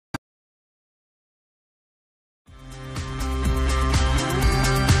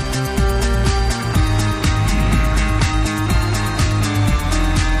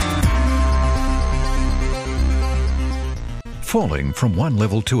Falling from one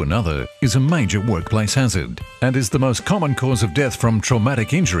level to another is a major workplace hazard and is the most common cause of death from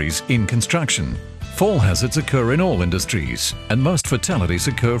traumatic injuries in construction. Fall hazards occur in all industries, and most fatalities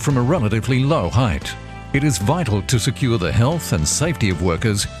occur from a relatively low height. It is vital to secure the health and safety of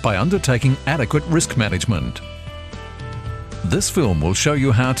workers by undertaking adequate risk management. This film will show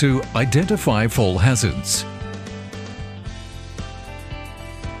you how to identify fall hazards,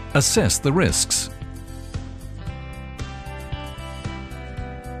 assess the risks,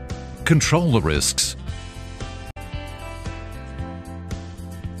 control the risks,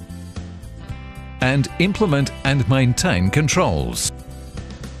 and implement and maintain controls.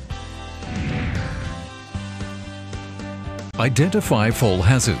 Identify fall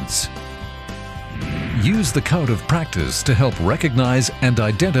hazards. Use the code of practice to help recognize and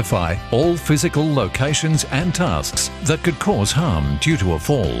identify all physical locations and tasks that could cause harm due to a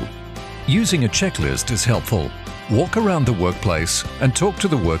fall. Using a checklist is helpful. Walk around the workplace and talk to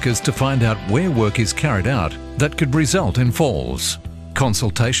the workers to find out where work is carried out that could result in falls.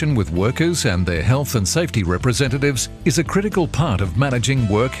 Consultation with workers and their health and safety representatives is a critical part of managing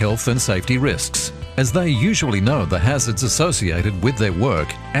work health and safety risks, as they usually know the hazards associated with their work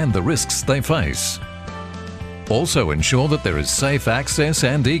and the risks they face. Also ensure that there is safe access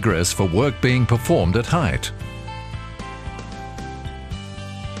and egress for work being performed at height.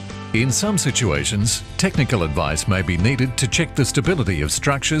 In some situations, technical advice may be needed to check the stability of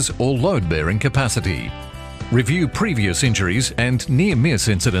structures or load-bearing capacity. Review previous injuries and near-miss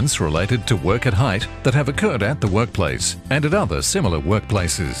incidents related to work at height that have occurred at the workplace and at other similar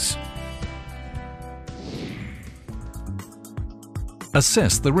workplaces.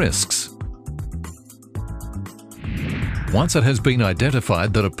 Assess the risks. Once it has been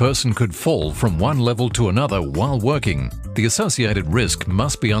identified that a person could fall from one level to another while working, the associated risk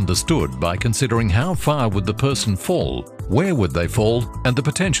must be understood by considering how far would the person fall, where would they fall, and the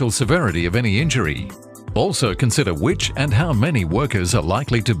potential severity of any injury. Also consider which and how many workers are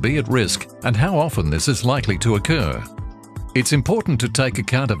likely to be at risk and how often this is likely to occur. It's important to take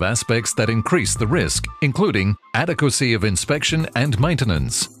account of aspects that increase the risk, including adequacy of inspection and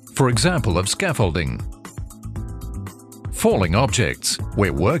maintenance, for example of scaffolding. Falling objects,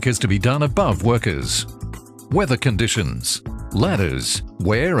 where work is to be done above workers. Weather conditions. Ladders,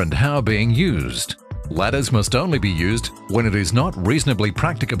 where and how being used. Ladders must only be used when it is not reasonably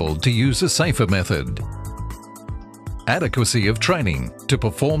practicable to use a safer method. Adequacy of training to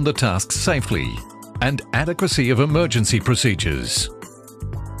perform the tasks safely, and adequacy of emergency procedures.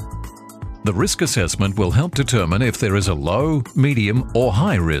 The risk assessment will help determine if there is a low, medium or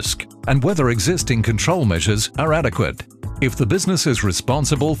high risk, and whether existing control measures are adequate. If the business is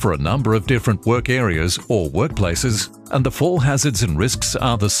responsible for a number of different work areas or workplaces, and the fall hazards and risks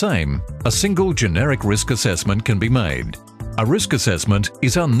are the same, a single generic risk assessment can be made. A risk assessment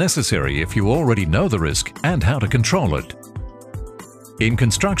is unnecessary if you already know the risk and how to control it. In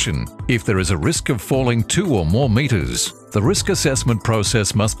construction, if there is a risk of falling 2 or more meters, the risk assessment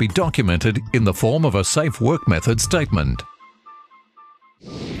process must be documented in the form of a safe work method statement.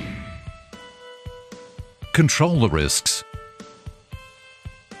 Control the risks.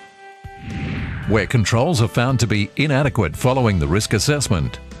 Where controls are found to be inadequate following the risk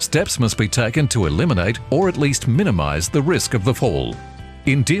assessment, steps must be taken to eliminate or at least minimize the risk of the fall.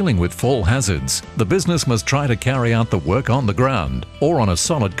 In dealing with fall hazards, the business must try to carry out the work on the ground or on a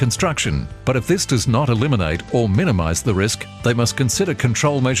solid construction, but if this does not eliminate or minimize the risk, they must consider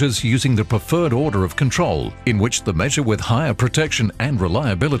control measures using the preferred order of control, in which the measure with higher protection and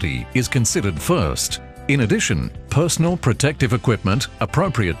reliability is considered first. In addition, personal protective equipment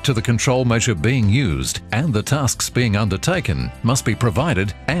appropriate to the control measure being used and the tasks being undertaken must be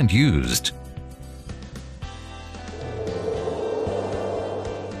provided and used.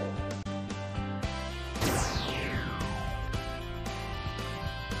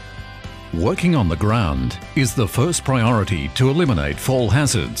 Working on the ground is the first priority to eliminate fall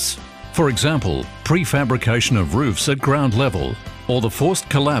hazards. For example, prefabrication of roofs at ground level, or the forced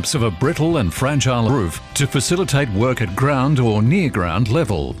collapse of a brittle and fragile roof to facilitate work at ground or near ground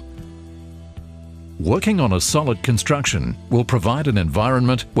level. Working on a solid construction will provide an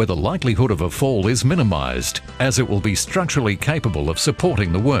environment where the likelihood of a fall is minimized, as it will be structurally capable of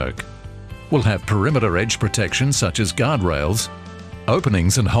supporting the work. We'll have perimeter edge protection such as guardrails.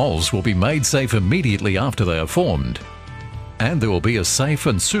 Openings and holes will be made safe immediately after they are formed. And there will be a safe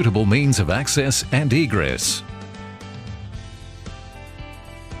and suitable means of access and egress.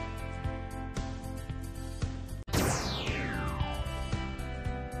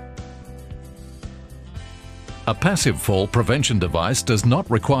 A passive fall prevention device does not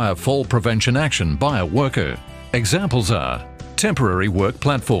require fall prevention action by a worker. Examples are temporary work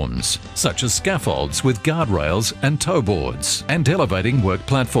platforms, such as scaffolds with guardrails and tow boards, and elevating work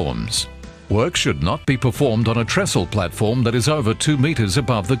platforms. Work should not be performed on a trestle platform that is over 2 meters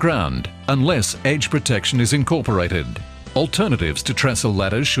above the ground, unless edge protection is incorporated. Alternatives to trestle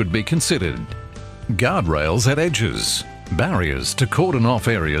ladders should be considered. Guardrails at edges. Barriers to cordon off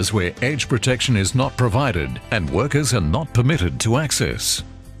areas where edge protection is not provided and workers are not permitted to access.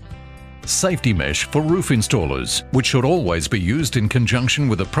 Safety mesh for roof installers, which should always be used in conjunction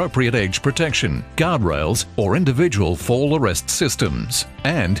with appropriate edge protection, guardrails or individual fall arrest systems,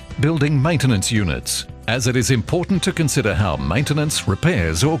 and building maintenance units, as it is important to consider how maintenance,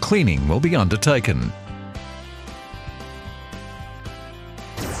 repairs or cleaning will be undertaken.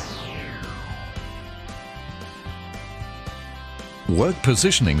 Work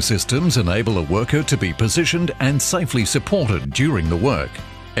positioning systems enable a worker to be positioned and safely supported during the work.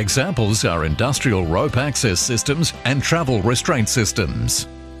 Examples are industrial rope access systems and travel restraint systems.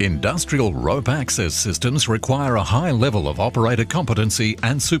 Industrial rope access systems require a high level of operator competency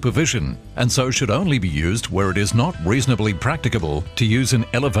and supervision, and so should only be used where it is not reasonably practicable to use an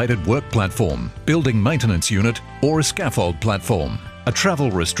elevated work platform, building maintenance unit, or a scaffold platform. A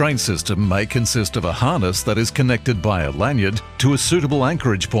travel restraint system may consist of a harness that is connected by a lanyard to a suitable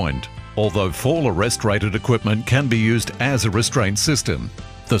anchorage point, although fall arrest rated equipment can be used as a restraint system.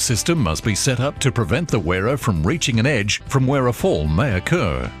 The system must be set up to prevent the wearer from reaching an edge from where a fall may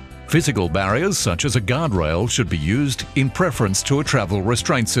occur. Physical barriers such as a guardrail should be used in preference to a travel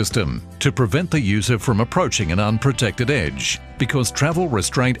restraint system to prevent the user from approaching an unprotected edge, because travel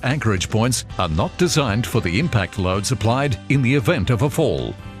restraint anchorage points are not designed for the impact loads applied in the event of a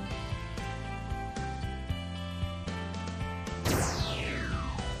fall.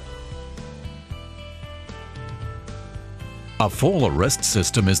 A fall arrest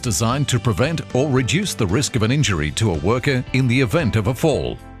system is designed to prevent or reduce the risk of an injury to a worker in the event of a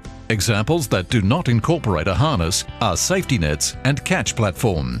fall. Examples that do not incorporate a harness are safety nets and catch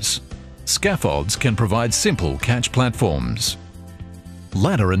platforms. Scaffolds can provide simple catch platforms.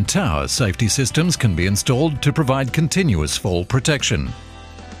 Ladder and tower safety systems can be installed to provide continuous fall protection.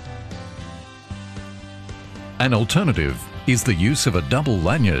 An alternative is the use of a double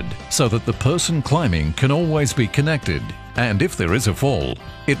lanyard so that the person climbing can always be connected, and if there is a fall,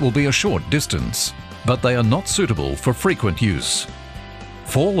 it will be a short distance, but they are not suitable for frequent use.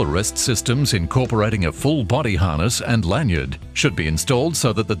 Fall arrest systems incorporating a full body harness and lanyard should be installed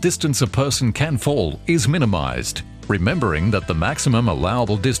so that the distance a person can fall is minimized, remembering that the maximum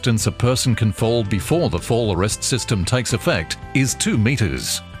allowable distance a person can fall before the fall arrest system takes effect is 2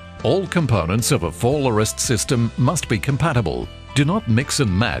 meters. All components of a fall arrest system must be compatible. Do not mix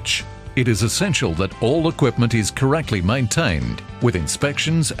and match. It is essential that all equipment is correctly maintained, with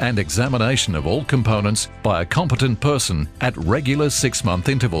inspections and examination of all components by a competent person at regular 6-month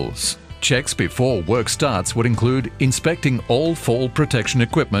intervals. Checks before work starts would include inspecting all fall protection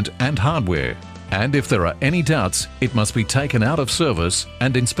equipment and hardware, and if there are any doubts, it must be taken out of service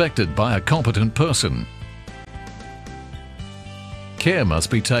and inspected by a competent person. Care must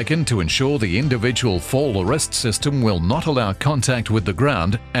be taken to ensure the individual fall arrest system will not allow contact with the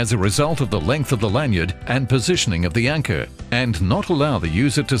ground as a result of the length of the lanyard and positioning of the anchor, and not allow the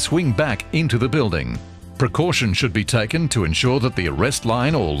user to swing back into the building. Precaution should be taken to ensure that the arrest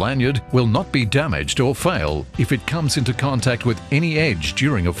line or lanyard will not be damaged or fail if it comes into contact with any edge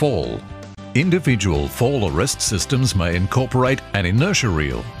during a fall. Individual fall arrest systems may incorporate an inertia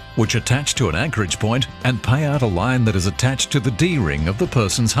reel, which attach to an anchorage point and pay out a line that is attached to the D-ring of the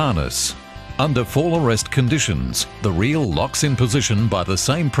person's harness. Under fall arrest conditions, the reel locks in position by the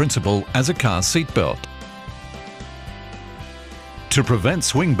same principle as a car seatbelt. To prevent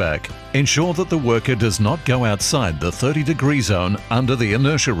swingback, ensure that the worker does not go outside the 30-degree zone under the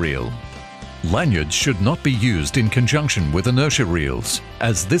inertia reel. Lanyards should not be used in conjunction with inertia reels,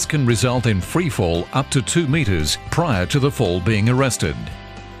 as this can result in free fall up to 2 meters prior to the fall being arrested.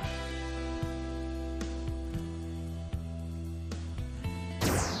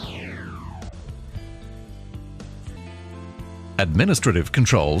 Administrative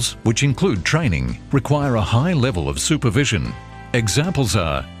controls, which include training, require a high level of supervision. Examples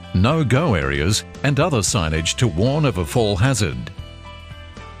are no-go areas and other signage to warn of a fall hazard.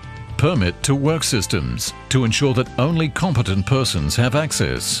 Permit to work systems to ensure that only competent persons have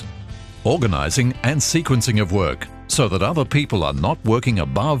access. Organising and sequencing of work so that other people are not working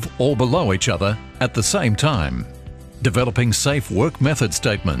above or below each other at the same time. Developing safe work method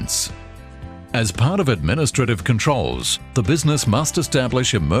statements. As part of administrative controls, the business must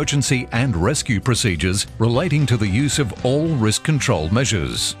establish emergency and rescue procedures relating to the use of all risk control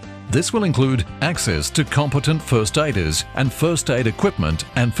measures. This will include access to competent first aiders and first aid equipment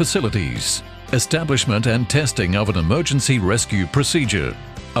and facilities, establishment and testing of an emergency rescue procedure.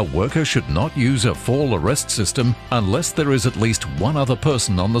 A worker should not use a fall arrest system unless there is at least one other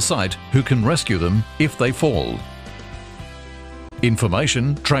person on the site who can rescue them if they fall.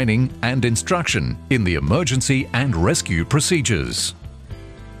 Information, training and instruction in the emergency and rescue procedures.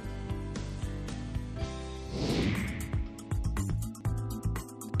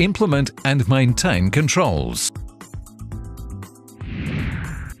 Implement and maintain controls.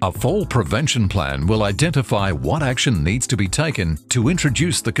 A fall prevention plan will identify what action needs to be taken to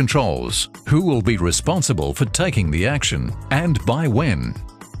introduce the controls, who will be responsible for taking the action, and by when.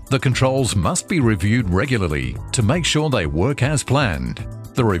 The controls must be reviewed regularly to make sure they work as planned.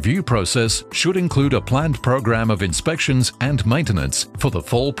 The review process should include a planned program of inspections and maintenance for the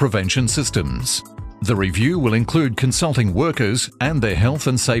fall prevention systems. The review will include consulting workers and their health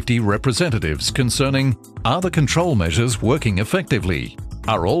and safety representatives concerning: are the control measures working effectively?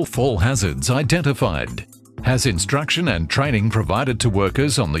 Are all fall hazards identified? Has instruction and training provided to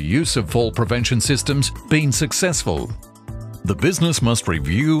workers on the use of fall prevention systems been successful? The business must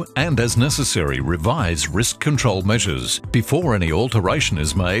review and, as necessary, revise risk control measures before any alteration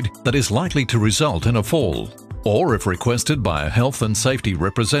is made that is likely to result in a fall, or if requested by a health and safety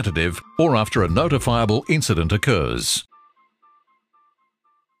representative or after a notifiable incident occurs.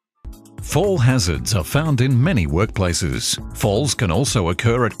 Fall hazards are found in many workplaces. Falls can also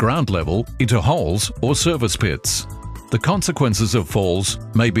occur at ground level into holes or service pits. The consequences of falls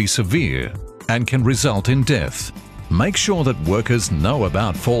may be severe and can result in death. Make sure that workers know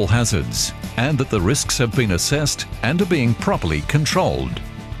about fall hazards and that the risks have been assessed and are being properly controlled.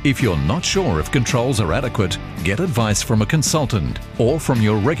 If you're not sure if controls are adequate, get advice from a consultant or from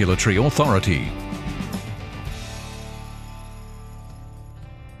your regulatory authority.